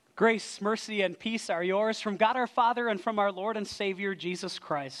Grace, mercy, and peace are yours from God our Father and from our Lord and Savior, Jesus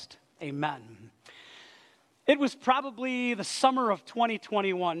Christ. Amen. It was probably the summer of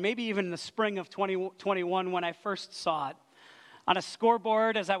 2021, maybe even the spring of 2021 when I first saw it. On a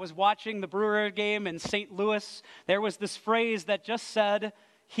scoreboard, as I was watching the Brewer game in St. Louis, there was this phrase that just said,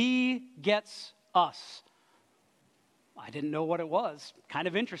 "He gets us." I didn't know what it was. Kind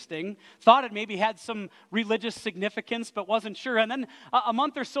of interesting. Thought it maybe had some religious significance, but wasn't sure. And then a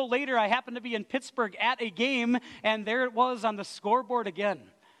month or so later, I happened to be in Pittsburgh at a game, and there it was on the scoreboard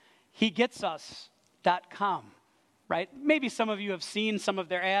again. HeGetsUs.com. Right? Maybe some of you have seen some of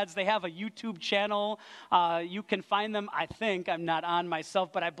their ads. They have a YouTube channel. You can find them, I think. I'm not on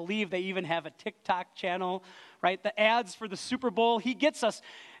myself, but I believe they even have a TikTok channel. Right? The ads for the Super Bowl, He Gets Us.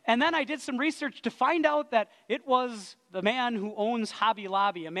 And then I did some research to find out that it was the man who owns Hobby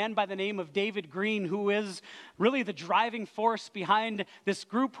Lobby, a man by the name of David Green, who is really the driving force behind this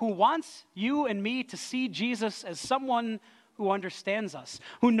group who wants you and me to see Jesus as someone who understands us,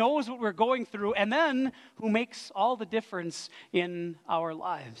 who knows what we're going through, and then who makes all the difference in our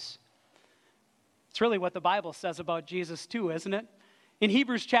lives. It's really what the Bible says about Jesus too, isn't it? In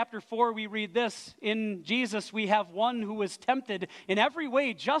Hebrews chapter 4, we read this: in Jesus we have one who was tempted in every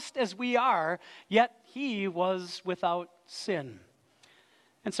way just as we are, yet he was without sin.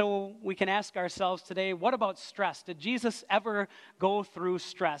 And so we can ask ourselves today, what about stress? Did Jesus ever go through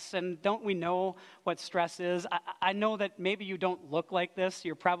stress? And don't we know what stress is? I know that maybe you don't look like this.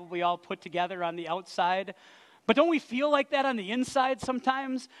 You're probably all put together on the outside. But don't we feel like that on the inside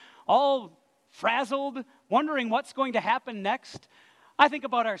sometimes? All frazzled, wondering what's going to happen next? I think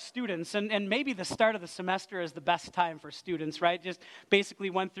about our students, and maybe the start of the semester is the best time for students, right? Just basically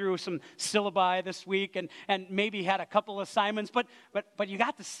went through some syllabi this week and maybe had a couple assignments, but you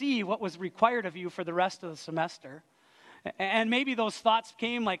got to see what was required of you for the rest of the semester. And maybe those thoughts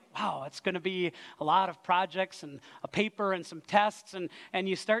came like, wow, it's going to be a lot of projects and a paper and some tests, and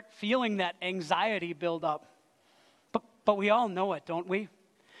you start feeling that anxiety build up. But we all know it, don't we?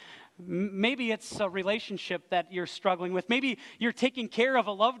 Maybe it's a relationship that you're struggling with. Maybe you're taking care of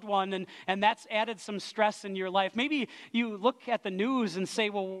a loved one and that's added some stress in your life. Maybe you look at the news and say,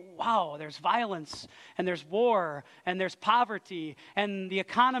 well, wow, there's violence and there's war and there's poverty and the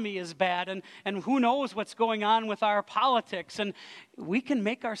economy is bad and who knows what's going on with our politics. And we can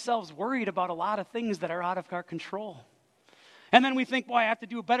make ourselves worried about a lot of things that are out of our control. And then we think, boy, I have to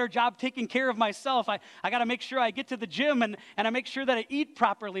do a better job taking care of myself. I got to make sure I get to the gym and I make sure that I eat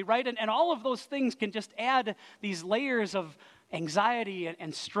properly, right? And all of those things can just add these layers of anxiety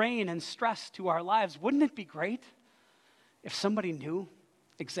and strain and stress to our lives. Wouldn't it be great if somebody knew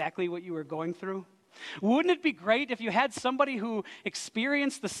exactly what you were going through? Wouldn't it be great if you had somebody who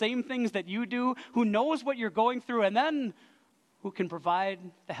experienced the same things that you do, who knows what you're going through, and then who can provide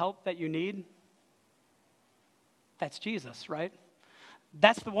the help that you need? That's Jesus, right?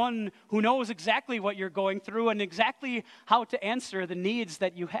 That's the one who knows exactly what you're going through and exactly how to answer the needs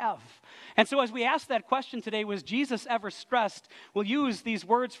that you have. And so as we ask that question today, was Jesus ever stressed? We'll use these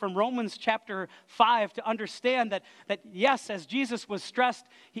words from Romans chapter 5 to understand that yes, as Jesus was stressed,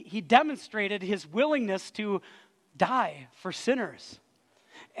 he demonstrated his willingness to die for sinners.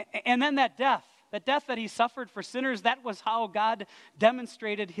 And then that death that he suffered for sinners, that was how God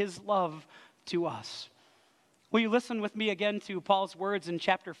demonstrated his love to us. Will you listen with me again to Paul's words in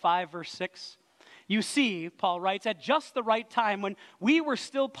chapter 5, verse 6? You see, Paul writes, at just the right time, when we were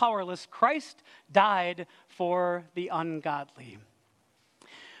still powerless, Christ died for the ungodly.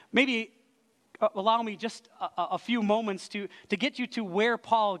 Maybe allow me just a few moments to get you to where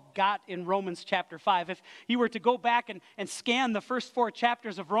Paul got in Romans chapter 5. If you were to go back and scan the first 4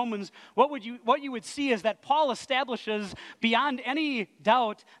 chapters of Romans, what you would see is that Paul establishes beyond any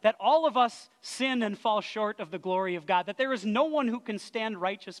doubt that all of us sin and fall short of the glory of God, that there is no one who can stand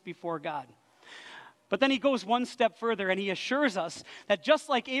righteous before God. But then he goes one step further and he assures us that just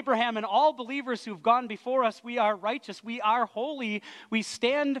like Abraham and all believers who've gone before us, we are righteous, we are holy, we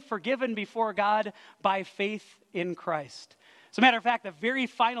stand forgiven before God by faith in Christ. As a matter of fact, the very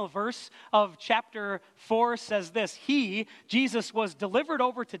final verse of chapter 4 says this: He, Jesus, was delivered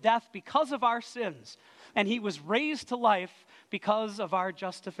over to death because of our sins, and he was raised to life because of our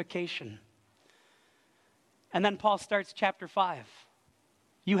justification. And then Paul starts chapter 5.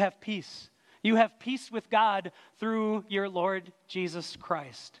 You have peace. You have peace with God through your Lord Jesus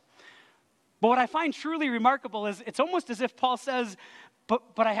Christ. But what I find truly remarkable is it's almost as if Paul says, but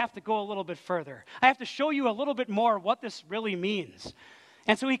I have to go a little bit further. I have to show you a little bit more what this really means.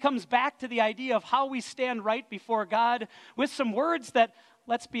 And so he comes back to the idea of how we stand right before God with some words that,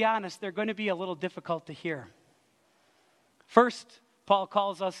 let's be honest, they're going to be a little difficult to hear. First, Paul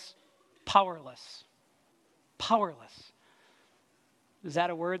calls us powerless. Powerless. Is that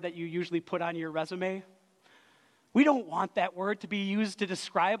a word that you usually put on your resume? We don't want that word to be used to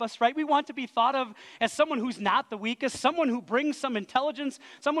describe us, right? We want to be thought of as someone who's not the weakest, someone who brings some intelligence,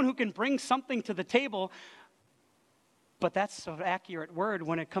 someone who can bring something to the table. But that's an accurate word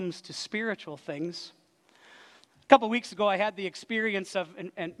when it comes to spiritual things. A couple weeks ago, I had the experience of,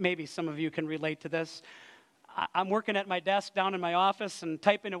 and maybe some of you can relate to this. I'm working at my desk down in my office and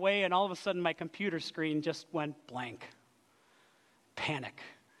typing away, and all of a sudden my computer screen just went blank. Panic.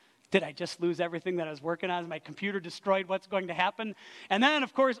 Did I just lose everything that I was working on? Is my computer destroyed? What's going to happen? And then,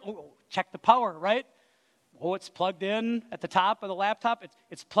 of course, check the power, right? Oh, it's plugged in at the top of the laptop.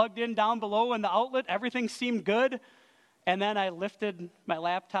 It's plugged in down below in the outlet. Everything seemed good. And then I lifted my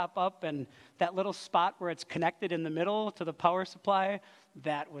laptop up, and that little spot where it's connected in the middle to the power supply,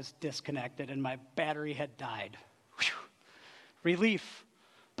 that was disconnected, and my battery had died. Whew. Relief.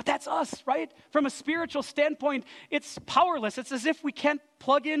 But that's us, right? From a spiritual standpoint, it's powerless. It's as if we can't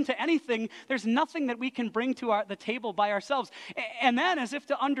plug into anything. There's nothing that we can bring to the table by ourselves. And then, as if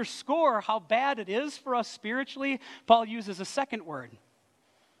to underscore how bad it is for us spiritually, Paul uses a second word.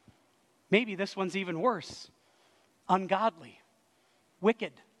 Maybe this one's even worse. Ungodly,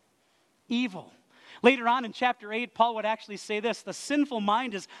 wicked, evil. Later on in chapter 8, Paul would actually say this: the sinful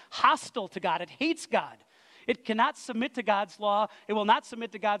mind is hostile to God. It hates God. It cannot submit to God's law. It will not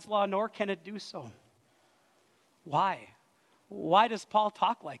submit to God's law, nor can it do so. Why? Why does Paul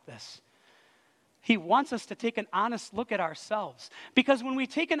talk like this? He wants us to take an honest look at ourselves. Because when we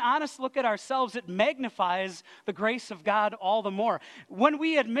take an honest look at ourselves, it magnifies the grace of God all the more. When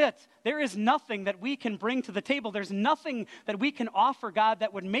we admit there is nothing that we can bring to the table, there's nothing that we can offer God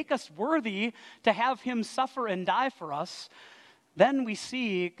that would make us worthy to have him suffer and die for us, then we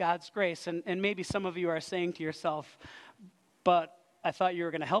see God's grace. And maybe some of you are saying to yourself, but I thought you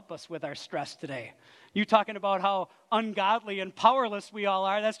were going to help us with our stress today. You talking about how ungodly and powerless we all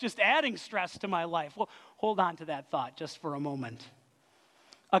are, that's just adding stress to my life. Well, hold on to that thought just for a moment.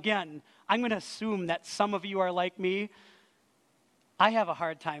 Again, I'm going to assume that some of you are like me. I have a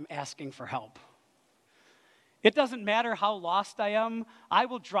hard time asking for help. It doesn't matter how lost I am. I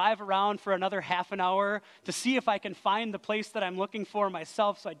will drive around for another half an hour to see if I can find the place that I'm looking for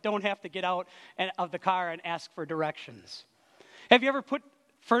myself so I don't have to get out of the car and ask for directions. Have you ever put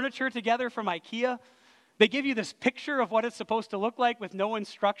furniture together from IKEA? They give you this picture of what it's supposed to look like with no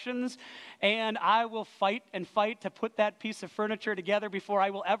instructions, and I will fight and fight to put that piece of furniture together before I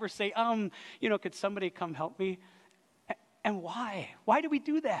will ever say, could somebody come help me? And why? Why do we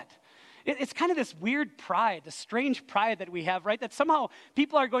do that? It's kind of this weird pride, this strange pride that we have, right? That somehow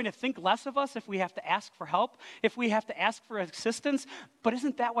people are going to think less of us if we have to ask for help, if we have to ask for assistance. But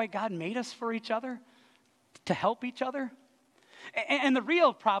isn't that why God made us for each other? To help each other? And the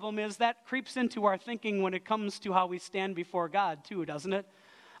real problem is that creeps into our thinking when it comes to how we stand before God too, doesn't it?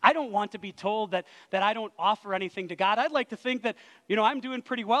 I don't want to be told that I don't offer anything to God. I'd like to think that, I'm doing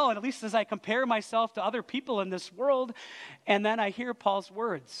pretty well, and at least as I compare myself to other people in this world. And then I hear Paul's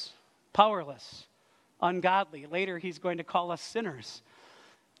words, powerless, ungodly. Later, he's going to call us sinners.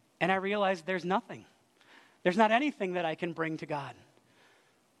 And I realize there's nothing. There's not anything that I can bring to God.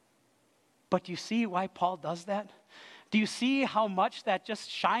 But do you see why Paul does that? Do you see how much that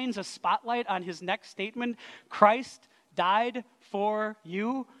just shines a spotlight on his next statement? Christ died for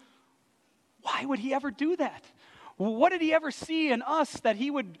you. Why would he ever do that? What did he ever see in us that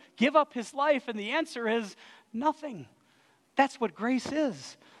he would give up his life? And the answer is nothing. That's what grace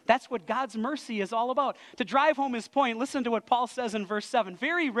is. That's what God's mercy is all about. To drive home his point, listen to what Paul says in verse 7.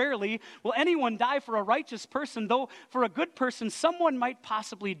 Very rarely will anyone die for a righteous person, though for a good person, someone might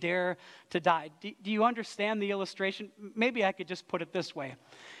possibly dare to die. Do you understand the illustration? Maybe I could just put it this way.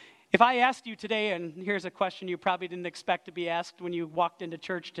 If I asked you today, and here's a question you probably didn't expect to be asked when you walked into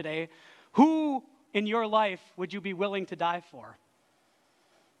church today, who in your life would you be willing to die for?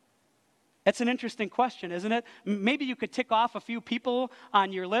 That's an interesting question, isn't it? Maybe you could tick off a few people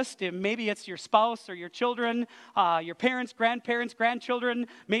on your list. Maybe it's your spouse or your children, your parents, grandparents, grandchildren,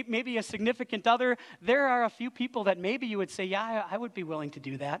 maybe a significant other. There are a few people that maybe you would say, yeah, I would be willing to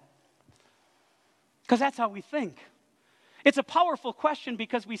do that. Because that's how we think. It's a powerful question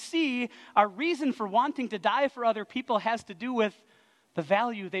because we see our reason for wanting to die for other people has to do with the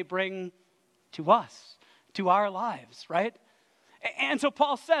value they bring to us, to our lives, right? And so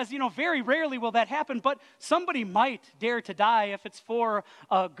Paul says, very rarely will that happen, but somebody might dare to die if it's for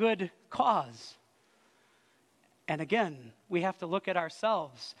a good cause. And again, we have to look at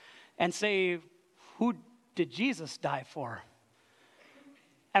ourselves and say, who did Jesus die for?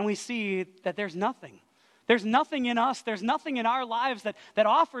 And we see that there's nothing There's nothing in us, there's nothing in our lives that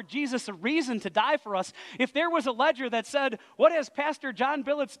offered Jesus a reason to die for us. If there was a ledger that said, what has Pastor John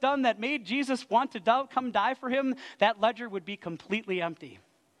Billets done that made Jesus want to come die for him, that ledger would be completely empty.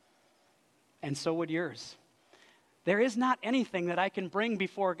 And so would yours. There is not anything that I can bring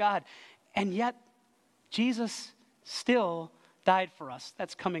before God. And yet, Jesus still died for us.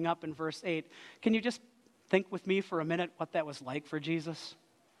 That's coming up in verse 8. Can you just think with me for a minute what that was like for Jesus?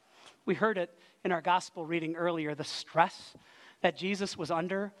 We heard it in our gospel reading earlier, the stress that Jesus was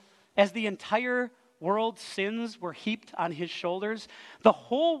under as the entire world's sins were heaped on his shoulders. The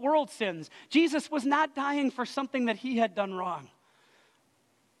whole world sins. Jesus was not dying for something that he had done wrong,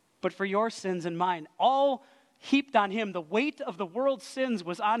 but for your sins and mine, all heaped on him. The weight of the world's sins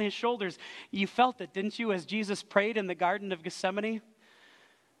was on his shoulders. You felt it, didn't you, as Jesus prayed in the Garden of Gethsemane?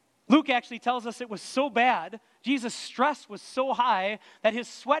 Luke actually tells us it was so bad, Jesus' stress was so high, that his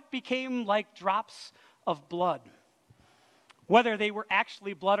sweat became like drops of blood. Whether they were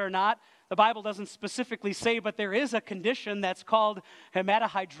actually blood or not, the Bible doesn't specifically say, but there is a condition that's called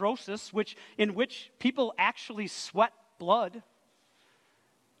hematidrosis, in which people actually sweat blood.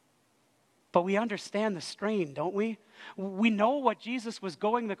 But we understand the strain, don't we? We know what Jesus was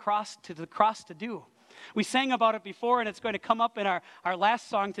going to the cross to do. We sang about it before, and it's going to come up in our last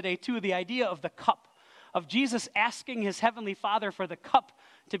song today too, the idea of the cup, of Jesus asking his heavenly Father for the cup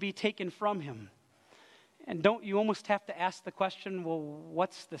to be taken from him. And don't you almost have to ask the question, well,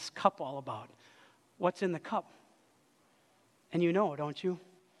 what's this cup all about? What's in the cup? And you know, don't you?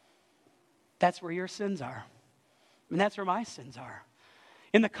 That's where your sins are. And that's where my sins are.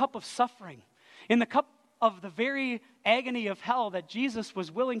 In the cup of suffering, in the cup of the very agony of hell that Jesus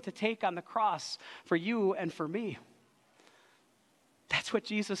was willing to take on the cross for you and for me. That's what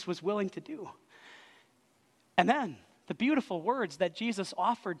Jesus was willing to do. And then the beautiful words that Jesus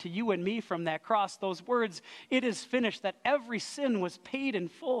offered to you and me from that cross, those words, it is finished, that every sin was paid in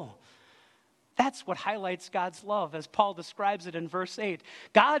full. That's what highlights God's love, as Paul describes it in verse 8.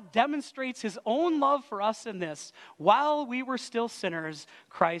 God demonstrates his own love for us in this: while we were still sinners,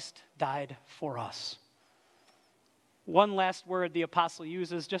 Christ died for us. One last word the apostle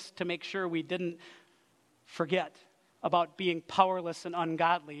uses just to make sure we didn't forget about being powerless and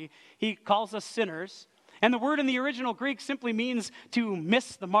ungodly. He calls us sinners. And the word in the original Greek simply means to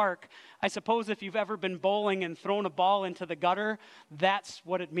miss the mark. I suppose if you've ever been bowling and thrown a ball into the gutter, that's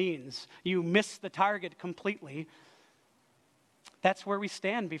what it means. You miss the target completely. That's where we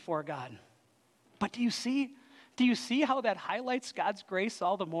stand before God. But do you see how that highlights God's grace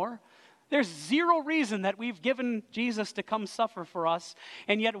all the more? There's zero reason that we've given Jesus to come suffer for us,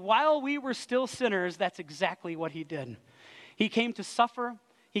 and yet while we were still sinners, that's exactly what he did. He came to suffer.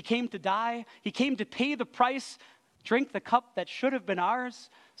 He came to die. He came to pay the price, drink the cup that should have been ours,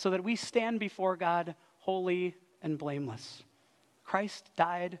 so that we stand before God holy and blameless. Christ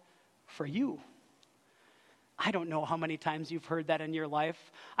died for you. I don't know how many times you've heard that in your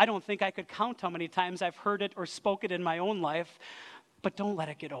life. I don't think I could count how many times I've heard it or spoke it in my own life, but don't let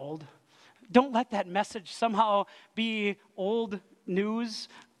it get old. Don't let that message somehow be old news.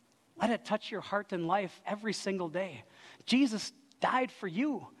 Let it touch your heart and life every single day. Jesus died for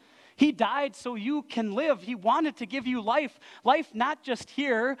you. He died so you can live. He wanted to give you life. Life not just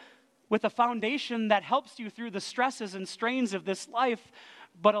here with a foundation that helps you through the stresses and strains of this life,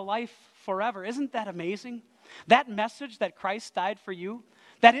 but a life forever. Isn't that amazing? That message that Christ died for you,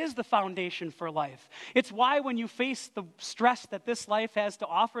 that is the foundation for life. It's why when you face the stress that this life has to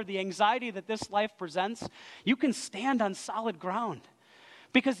offer, the anxiety that this life presents, you can stand on solid ground.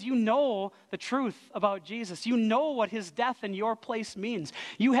 Because you know the truth about Jesus. You know what his death in your place means.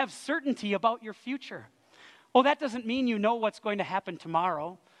 You have certainty about your future. Well, that doesn't mean you know what's going to happen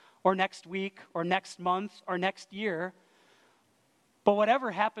tomorrow, or next week, or next month, or next year. But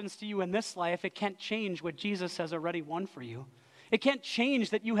whatever happens to you in this life, it can't change what Jesus has already won for you. It can't change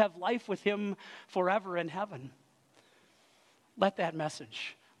that you have life with him forever in heaven. Let that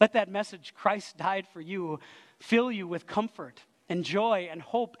message, Christ died for you, fill you with comfort and joy and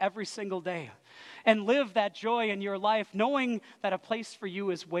hope every single day. And live that joy in your life, knowing that a place for you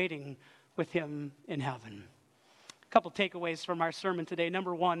is waiting with him in heaven. A couple takeaways from our sermon today.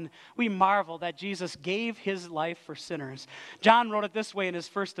 Number one, we marvel that Jesus gave his life for sinners. John wrote it this way in his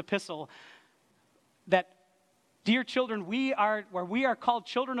first epistle, that, dear children, we are called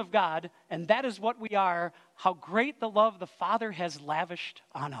children of God, and that is what we are, how great the love the Father has lavished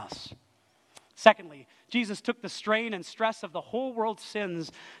on us. Secondly, Jesus took the strain and stress of the whole world's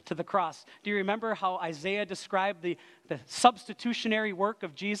sins to the cross. Do you remember how Isaiah described the substitutionary work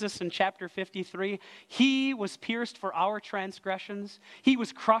of Jesus in chapter 53? He was pierced for our transgressions. He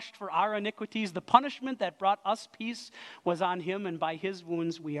was crushed for our iniquities. The punishment that brought us peace was on him, and by his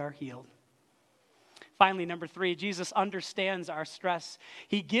wounds we are healed. Finally, number 3, Jesus understands our stress.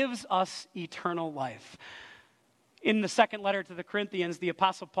 He gives us eternal life. In the second letter to the Corinthians, the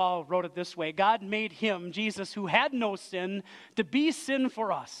Apostle Paul wrote it this way: God made him, Jesus, who had no sin, to be sin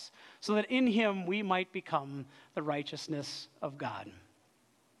for us, so that in him we might become the righteousness of God.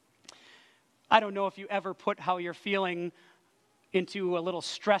 I don't know if you ever put how you're feeling into a little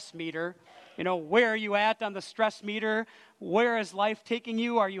stress meter. You know, where are you at on the stress meter? Where is life taking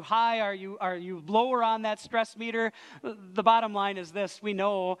you? Are you high? Are you lower on that stress meter? The bottom line is this: we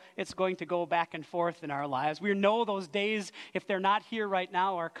know it's going to go back and forth in our lives. We know those days, if they're not here right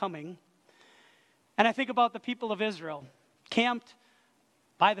now, are coming. And I think about the people of Israel, camped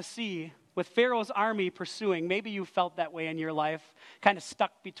by the sea with Pharaoh's army pursuing. Maybe you felt that way in your life, kind of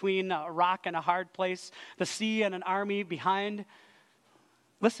stuck between a rock and a hard place, the sea and an army behind.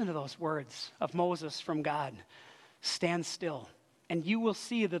 Listen to those words of Moses from God. Stand still, and you will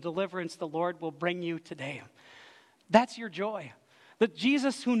see the deliverance the Lord will bring you today. That's your joy. The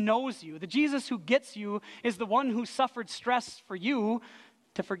Jesus who knows you, the Jesus who gets you, is the one who suffered stress for you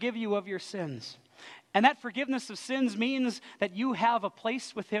to forgive you of your sins. And that forgiveness of sins means that you have a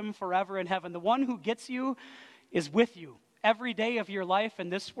place with him forever in heaven. The one who gets you is with you every day of your life in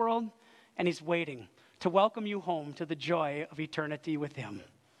this world, and he's waiting to welcome you home to the joy of eternity with him.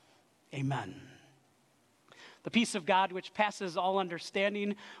 Amen. The peace of God, which passes all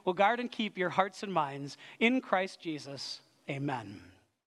understanding, will guard and keep your hearts and minds in Christ Jesus. Amen.